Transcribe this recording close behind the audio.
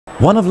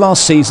One of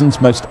last season's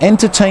most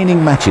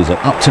entertaining matches at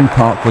Upton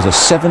Park was a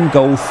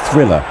 7-goal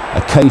thriller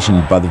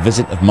occasioned by the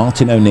visit of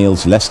Martin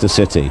O'Neill's Leicester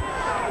City.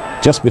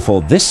 Just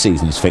before this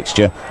season's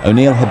fixture,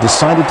 O'Neill had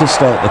decided to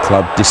stay at the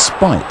club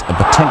despite a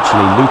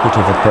potentially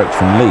lucrative approach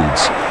from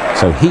Leeds,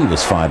 so he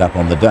was fired up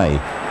on the day,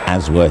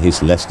 as were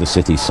his Leicester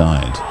City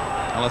side.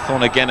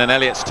 Alathorn again, and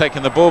Elliott's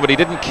taken the ball, but he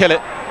didn't kill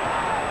it.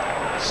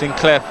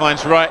 Sinclair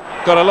finds Wright,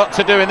 got a lot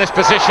to do in this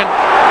position,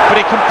 but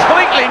he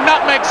completely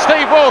nutmegged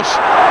Steve Walsh.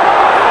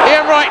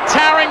 Ian Wright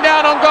towering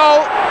down on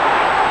goal.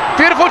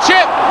 Beautiful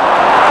chip,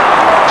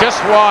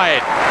 just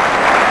wide.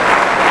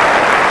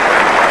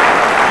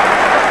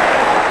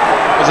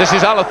 As this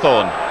is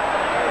Alathorn.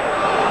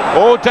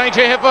 Oh,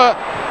 danger here for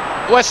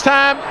West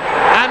Ham,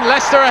 and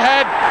Leicester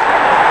ahead.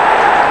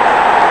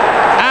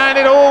 And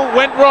it all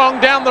went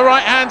wrong down the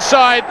right hand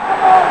side.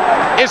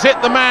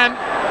 Izzet, the man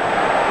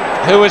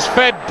who was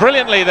fed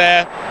brilliantly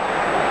there,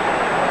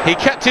 he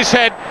kept his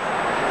head,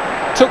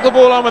 took the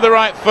ball on with the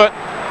right foot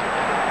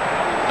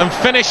and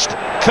finished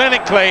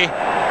clinically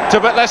to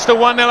put Leicester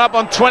 1-0 up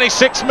on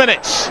 26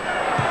 minutes.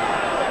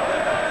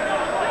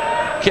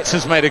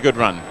 Kitson's made a good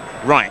run.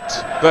 Right,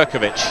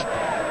 Berkovic.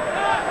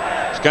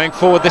 He's going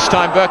forward this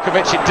time,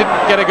 Berkovic. It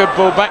didn't get a good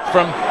ball back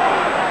from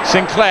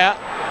Sinclair,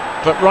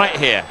 but right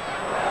here.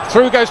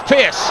 Through goes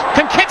Pearce.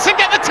 Can Kitson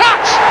get the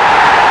touch?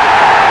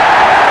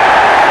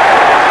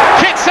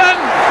 Kitson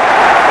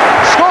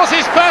scores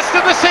his first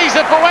of the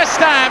season for West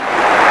Ham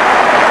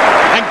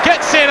and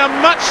gets in a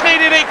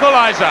much-needed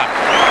equaliser.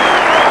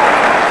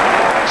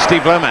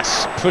 Steve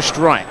Lomas pushed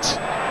right.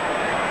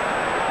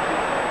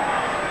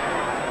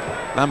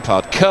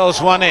 Lampard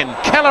curls one in.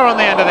 Keller on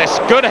the end of this.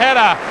 Good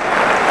header.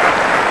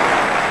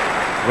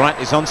 Wright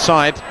is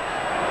onside.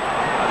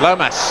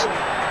 Lomas.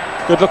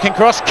 Good looking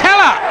cross.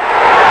 Keller!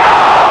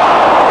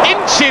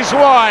 Inches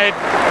wide.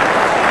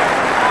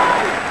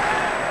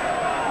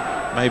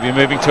 Maybe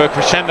moving to a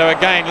crescendo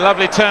again.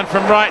 Lovely turn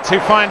from Wright, who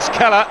finds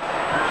Keller.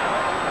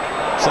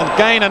 So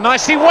again, a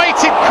nicely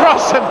weighted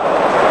cross. And,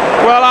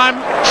 well, I'm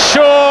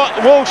sure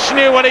Walsh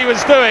knew what he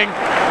was doing.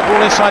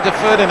 Ball inside to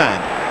Ferdinand.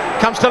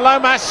 Comes to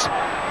Lomas.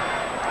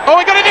 Oh,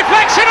 we got a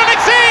deflection and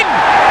it's in!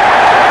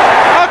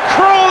 A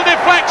cruel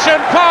deflection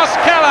past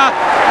Keller.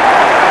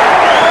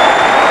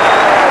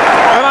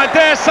 And I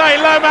dare say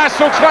Lomas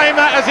will claim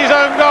that as his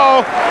own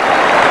goal.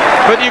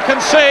 But you can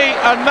see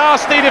a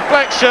nasty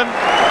deflection.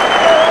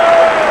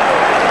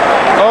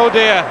 Oh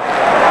dear.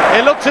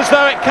 It looked as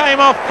though it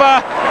came off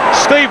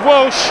Steve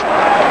Walsh.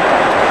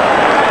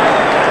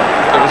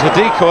 It was a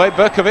decoy,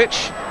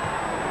 Berkovic.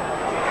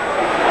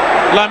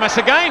 Lomas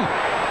again.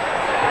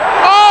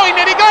 Oh, he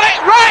nearly got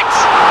it! Right!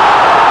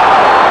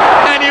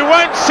 And you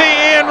won't see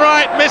Ian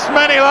Wright miss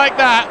many like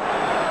that.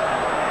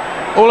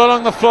 All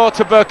along the floor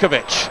to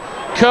Berkovic.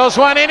 Curls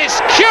one in, it's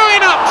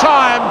queuing up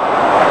time.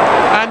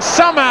 And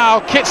somehow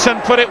Kitson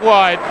put it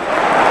wide.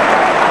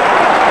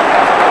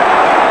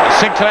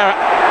 Sinclair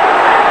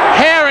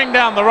herring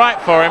down the right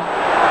for him.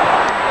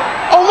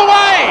 All the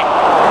way!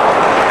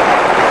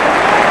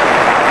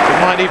 It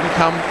might even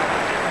come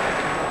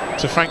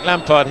to Frank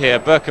Lampard here.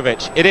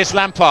 Berkovic. It is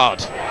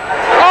Lampard.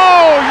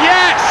 Oh,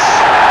 yes!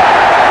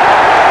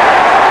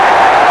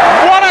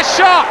 What a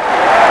shot!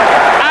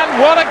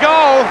 And what a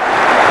goal!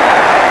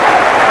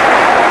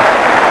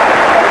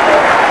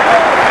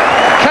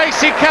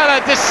 Kasey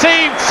Keller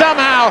deceived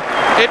somehow.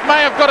 It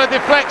may have got a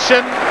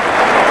deflection.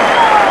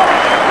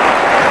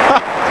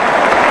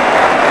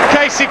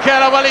 Kasey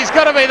Keller, well, he's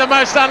got to be the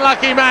most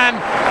unlucky man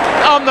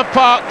on the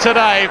park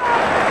today.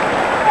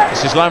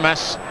 This is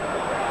Lomas.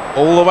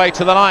 All the way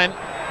to the line.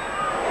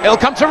 It'll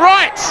come to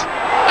Wright.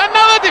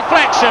 Another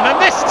deflection, and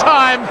this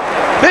time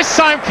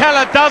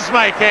Keller does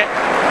make it.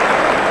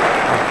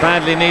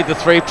 Badly need the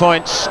 3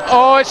 points.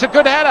 Oh, it's a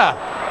good header,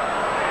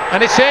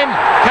 and it's in.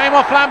 Came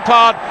off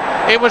Lampard.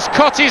 It was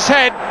Cotty's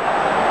head,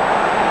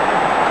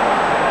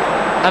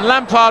 and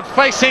Lampard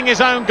facing his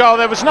own goal.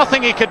 There was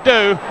nothing he could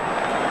do.